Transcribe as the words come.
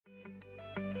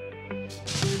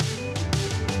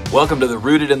Welcome to the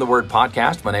Rooted in the Word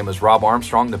podcast. My name is Rob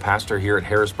Armstrong, the pastor here at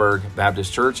Harrisburg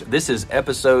Baptist Church. This is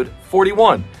episode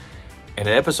 41. And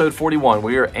in episode 41,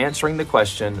 we are answering the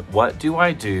question, what do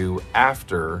I do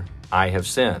after I have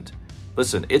sinned?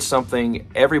 Listen, it's something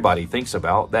everybody thinks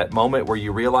about, that moment where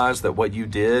you realize that what you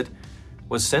did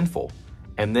was sinful.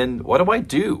 And then what do I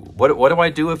do? What do I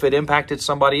do if it impacted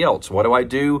somebody else? What do I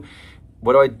do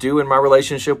in my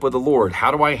relationship with the Lord? How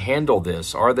do I handle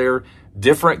this? Are there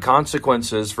different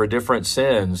consequences for different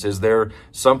sins? Is there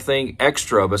something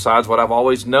extra besides what I've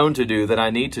always known to do that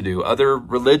I need to do? Other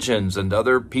religions and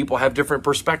other people have different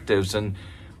perspectives. And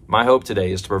my hope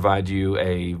today is to provide you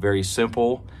a very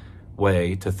simple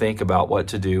way to think about what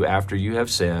to do after you have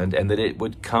sinned, and that it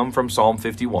would come from Psalm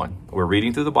 51. We're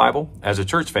reading through the Bible as a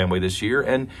church family this year,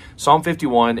 and Psalm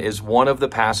 51 is one of the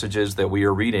passages that we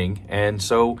are reading. And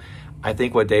so I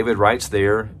think what David writes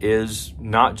there is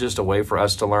not just a way for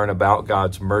us to learn about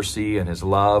God's mercy and his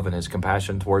love and his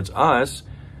compassion towards us.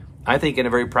 I think in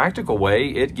a very practical way,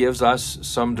 it gives us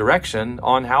some direction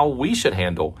on how we should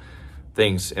handle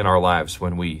things in our lives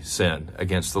when we sin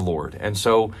against the Lord. And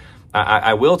so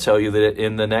I will tell you that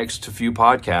in the next few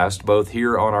podcasts, both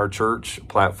here on our church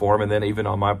platform and then even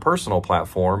on my personal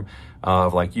platform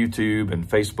of like YouTube and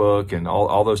Facebook and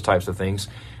all those types of things,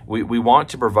 we want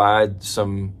to provide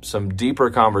some deeper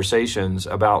conversations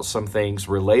about some things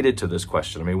related to this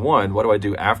question. I mean, one, what do I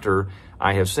do after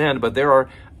I have sinned? But there are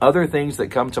other things that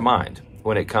come to mind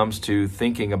when it comes to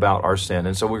thinking about our sin.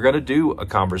 And so we're going to do a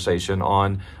conversation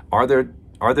on, are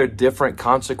there different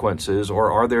consequences,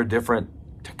 or are there different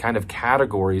kind of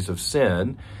categories of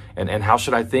sin, and how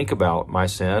should I think about my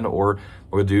sin? Or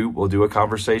we'll do a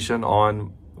conversation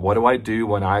on, what do I do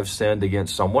when I've sinned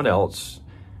against someone else?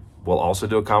 We'll also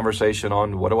do a conversation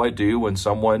on, what do I do when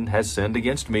someone has sinned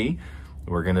against me?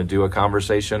 We're going to do a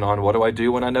conversation on, what do I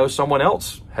do when I know someone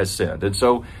else has sinned? And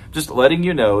so just letting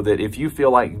you know that if you feel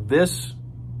like this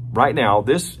right now,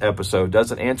 this episode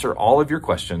doesn't answer all of your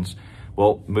questions,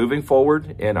 well, moving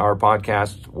forward in our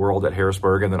podcast world at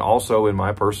Harrisburg, and then also in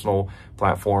my personal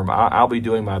platform, I'll be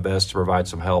doing my best to provide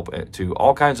some help to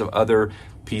all kinds of other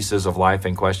pieces of life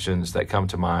and questions that come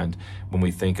to mind when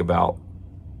we think about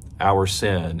our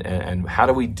sin, and how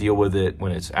do we deal with it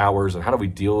when it's ours, and how do we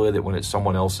deal with it when it's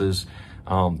someone else's.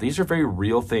 These are very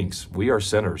real things. We are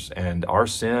sinners, and our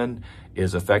sin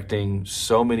is affecting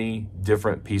so many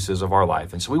different pieces of our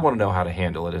life. And so we want to know how to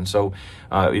handle it. And so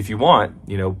if you want,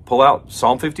 pull out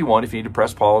Psalm 51 if you need to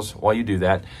press pause while you do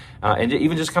that. And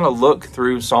even just kind of look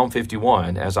through Psalm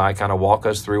 51 as I kind of walk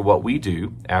us through what we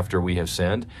do after we have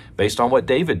sinned based on what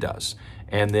David does.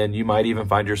 And then you might even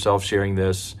find yourself sharing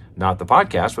this, not the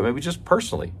podcast, but maybe just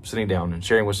personally sitting down and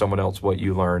sharing with someone else what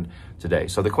you learned today.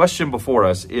 So the question before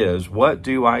us is, what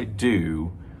do I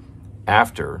do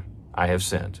after I have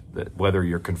sinned? That whether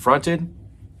you're confronted,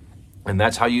 and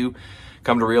that's how you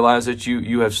come to realize that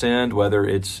you have sinned, whether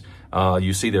it's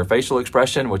you see their facial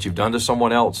expression, what you've done to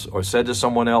someone else or said to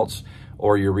someone else,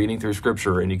 or you're reading through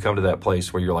scripture and you come to that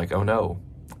place where you're like, oh no,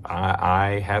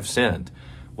 I have sinned.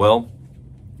 Well,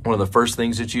 one of the first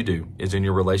things that you do is in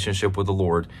your relationship with the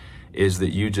Lord is that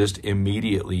you just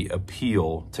immediately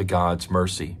appeal to God's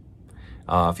mercy.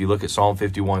 If you look at Psalm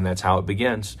 51, that's how it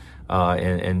begins.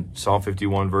 In Psalm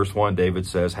 51, verse 1, David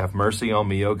says, have mercy on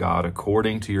me, O God,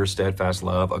 according to your steadfast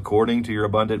love, according to your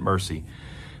abundant mercy.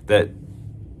 That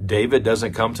David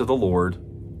doesn't come to the Lord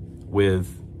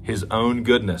with his own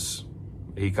goodness.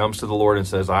 He comes to the Lord and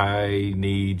says, I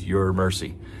need your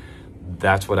mercy.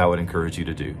 That's what I would encourage you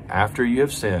to do. After you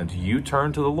have sinned, you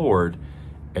turn to the Lord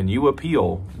and you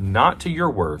appeal not to your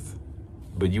worth,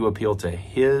 but you appeal to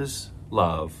his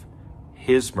love,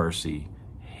 his mercy,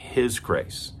 his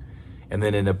grace. And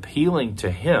then in appealing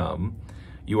to him,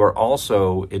 you are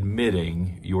also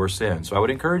admitting your sin. So I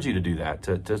would encourage you to do that,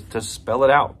 to spell it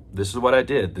out. This is what I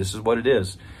did. This is what it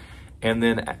is. And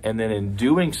then in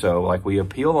doing so, like we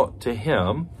appeal to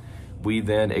him, we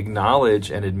then acknowledge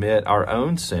and admit our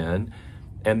own sin.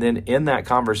 And then in that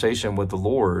conversation with the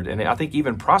Lord, and I think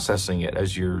even processing it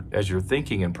as you're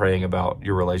thinking and praying about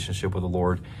your relationship with the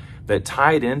Lord, that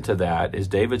tied into that is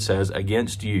David says,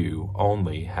 against you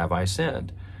only have I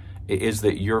sinned. Is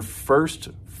that your first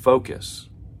focus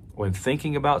when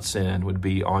thinking about sin would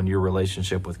be on your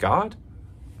relationship with God,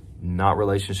 not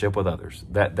relationship with others.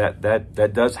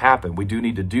 That does happen. We do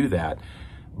need to do that.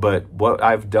 But what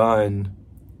I've done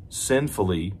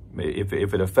sinfully, if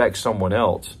it affects someone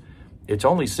else, it's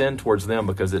only sin towards them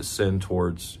because it's sin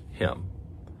towards him.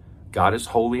 God is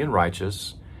holy and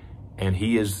righteous, and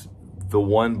he is the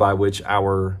one by which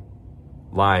our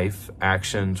life,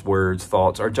 actions, words,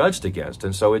 thoughts are judged against.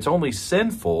 And so it's only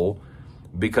sinful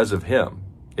because of him.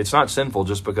 it's not sinful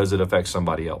just because it affects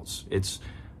somebody else. It's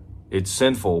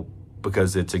sinful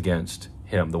because it's against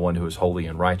him, the one who is holy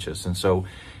and righteous. And so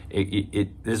it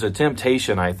is a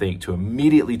temptation, I think, to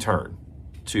immediately turn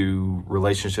to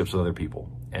relationships with other people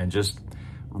and just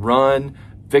run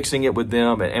fixing it with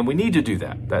them. And we need to do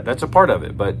that. That's a part of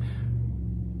it. But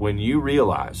when you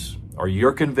realize, or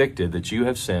you're convicted that you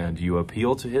have sinned, you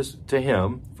appeal to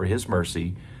him for his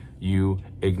mercy, you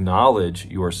acknowledge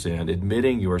your sin,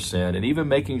 admitting your sin, and even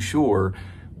making sure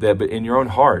that in your own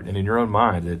heart and in your own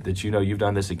mind that you know you've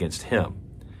done this against him.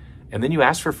 And then you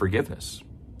ask for forgiveness.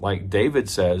 Like David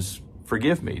says,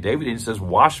 forgive me. David even says,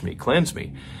 wash me, cleanse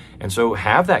me. And so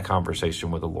have that conversation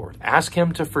with the Lord. Ask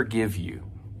him to forgive you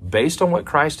based on what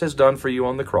Christ has done for you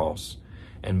on the cross,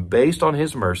 and based on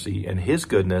his mercy and his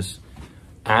goodness.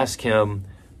 Ask him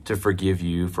to forgive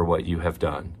you for what you have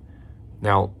done.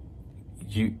 Now,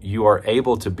 you are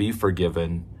able to be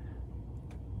forgiven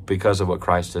because of what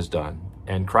Christ has done.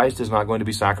 And Christ is not going to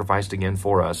be sacrificed again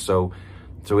for us. So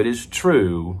it is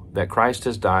true that Christ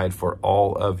has died for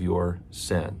all of your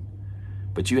sin.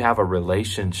 But you have a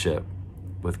relationship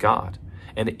with God.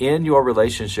 And in your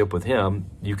relationship with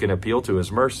him, you can appeal to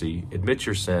his mercy, admit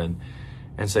your sin,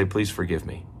 and say, please forgive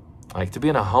me. Like to be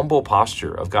in a humble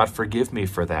posture of God, forgive me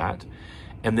for that.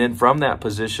 And then from that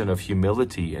position of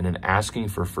humility and in asking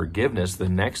for forgiveness, the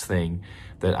next thing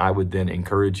that I would then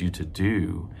encourage you to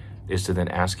do is to then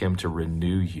ask him to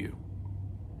renew you.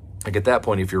 Like at that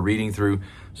point, if you're reading through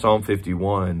Psalm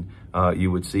 51,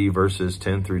 you would see verses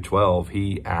 10 through 12,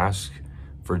 he asks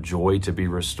for joy to be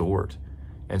restored.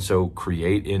 And so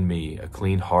create in me a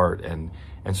clean heart. And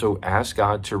so ask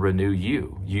God to renew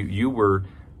you. You were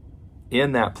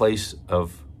in that place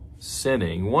of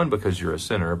sinning, one, because you're a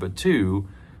sinner, but two,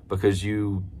 because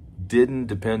you didn't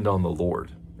depend on the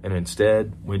Lord and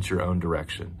instead went your own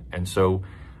direction. And so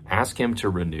ask him to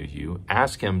renew you,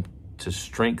 ask him to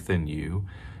strengthen you,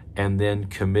 and then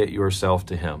commit yourself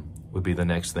to him would be the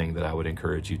next thing that I would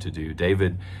encourage you to do.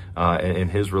 David, in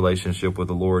his relationship with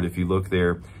the Lord, if you look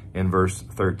there in verse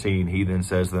 13, he then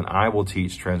says, then I will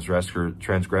teach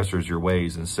transgressors your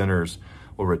ways, and sinners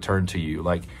will return to you.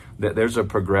 Like there's a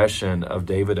progression of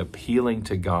David appealing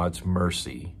to God's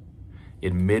mercy,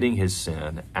 admitting his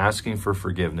sin, asking for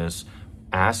forgiveness,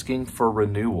 asking for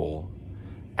renewal,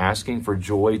 asking for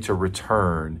joy to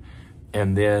return.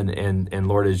 And then, and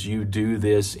Lord, as you do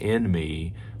this in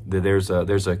me, that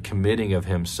there's a committing of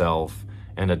himself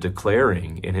and a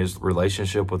declaring in his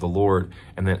relationship with the Lord.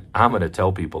 And then I'm going to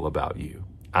tell people about you.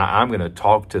 I'm going to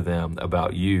talk to them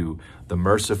about you, the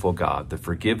merciful God, the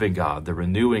forgiving God, the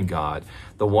renewing God,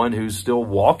 the one who's still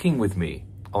walking with me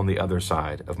on the other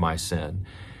side of my sin.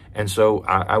 And so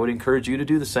I would encourage you to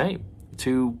do the same,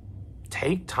 to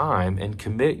take time and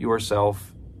commit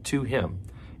yourself to him.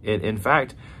 In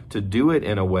fact, to do it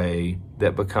in a way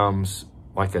that becomes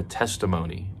like a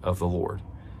testimony of the Lord.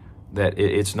 That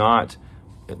it's not,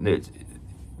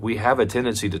 we have a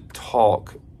tendency to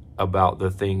talk about the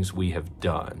things we have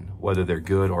done, whether they're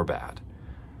good or bad.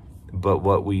 But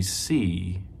what we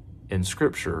see in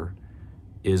Scripture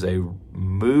is a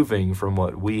moving from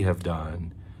what we have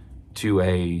done to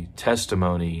a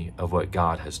testimony of what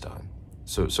God has done.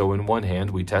 So in one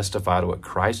hand, we testify to what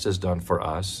Christ has done for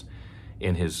us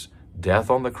in his death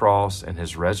on the cross and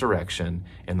his resurrection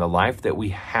and the life that we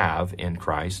have in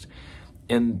Christ.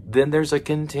 And then there's a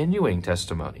continuing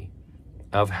testimony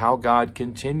of how God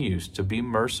continues to be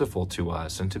merciful to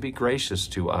us and to be gracious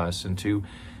to us and to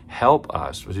help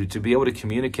us, to be able to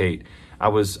communicate. I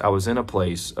was in a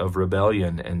place of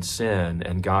rebellion and sin,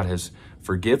 and God has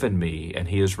forgiven me and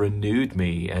he has renewed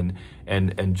me.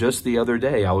 And just the other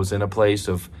day, I was in a place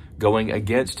of going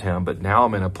against him, but now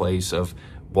I'm in a place of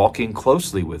walking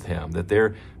closely with him,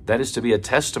 that is to be a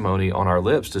testimony on our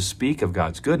lips to speak of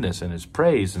God's goodness and his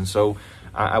praise. And so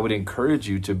I would encourage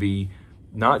you to be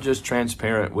not just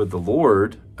transparent with the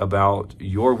Lord about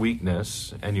your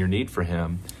weakness and your need for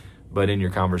him, but in your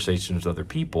conversations with other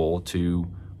people to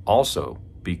also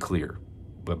be clear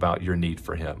about your need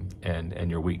for him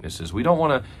and your weaknesses. We don't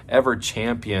want to ever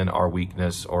champion our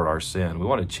weakness or our sin. We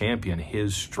want to champion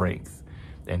his strength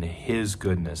and his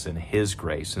goodness and his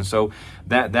grace. And so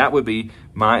that would be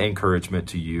my encouragement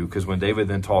to you, because when David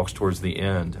then talks towards the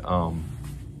end,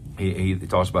 he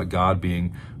talks about God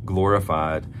being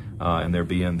glorified and there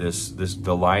being this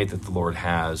delight that the Lord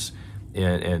has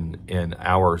in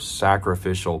our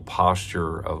sacrificial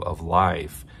posture of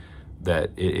life,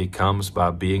 that it comes by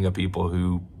being a people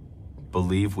who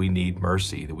believe we need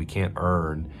mercy, that we can't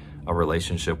earn a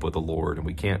relationship with the Lord, and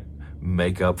we can't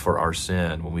make up for our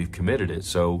sin when we've committed it.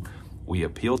 So we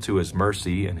appeal to his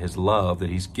mercy and his love that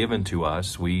he's given to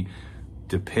us. We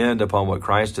depend upon what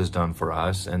Christ has done for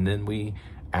us, and then we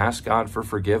ask God for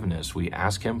forgiveness. We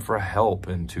ask him for help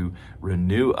and to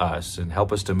renew us and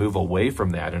help us to move away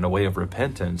from that in a way of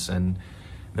repentance. And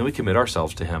then we commit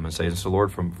ourselves to him and say, so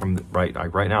Lord, right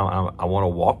now, I want to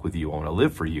walk with you. I want to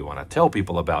live for you. I want to tell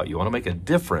people about you. I want to make a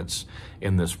difference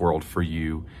in this world for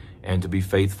you, and to be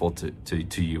faithful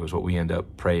to you is what we end up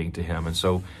praying to him. And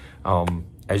so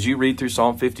as you read through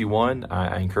Psalm 51,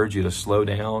 I encourage you to slow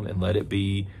down and let it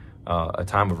be a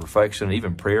time of reflection and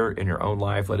even prayer in your own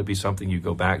life. Let it be something you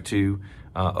go back to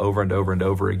over and over and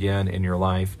over again in your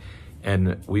life.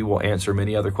 And we will answer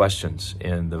many other questions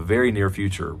in the very near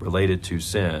future related to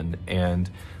sin. And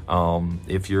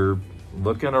if you're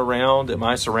looking around at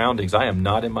my surroundings, I am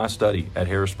not in my study at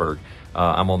Harrisburg.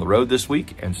 I'm on the road this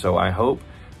week. And so I hope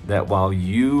that while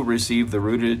you receive the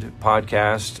Rooted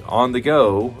podcast on the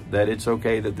go, that it's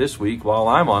okay that this week, while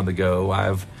I'm on the go,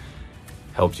 I've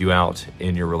helped you out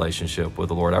in your relationship with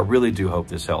the Lord. I really do hope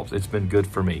this helps. It's been good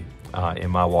for me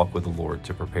in my walk with the Lord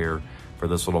to prepare for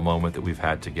this little moment that we've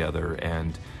had together.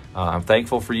 And I'm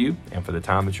thankful for you and for the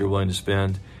time that you're willing to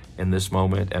spend in this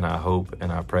moment. And I hope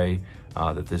and I pray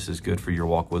that this is good for your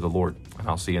walk with the Lord. And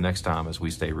I'll see you next time as we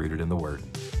stay rooted in the Word.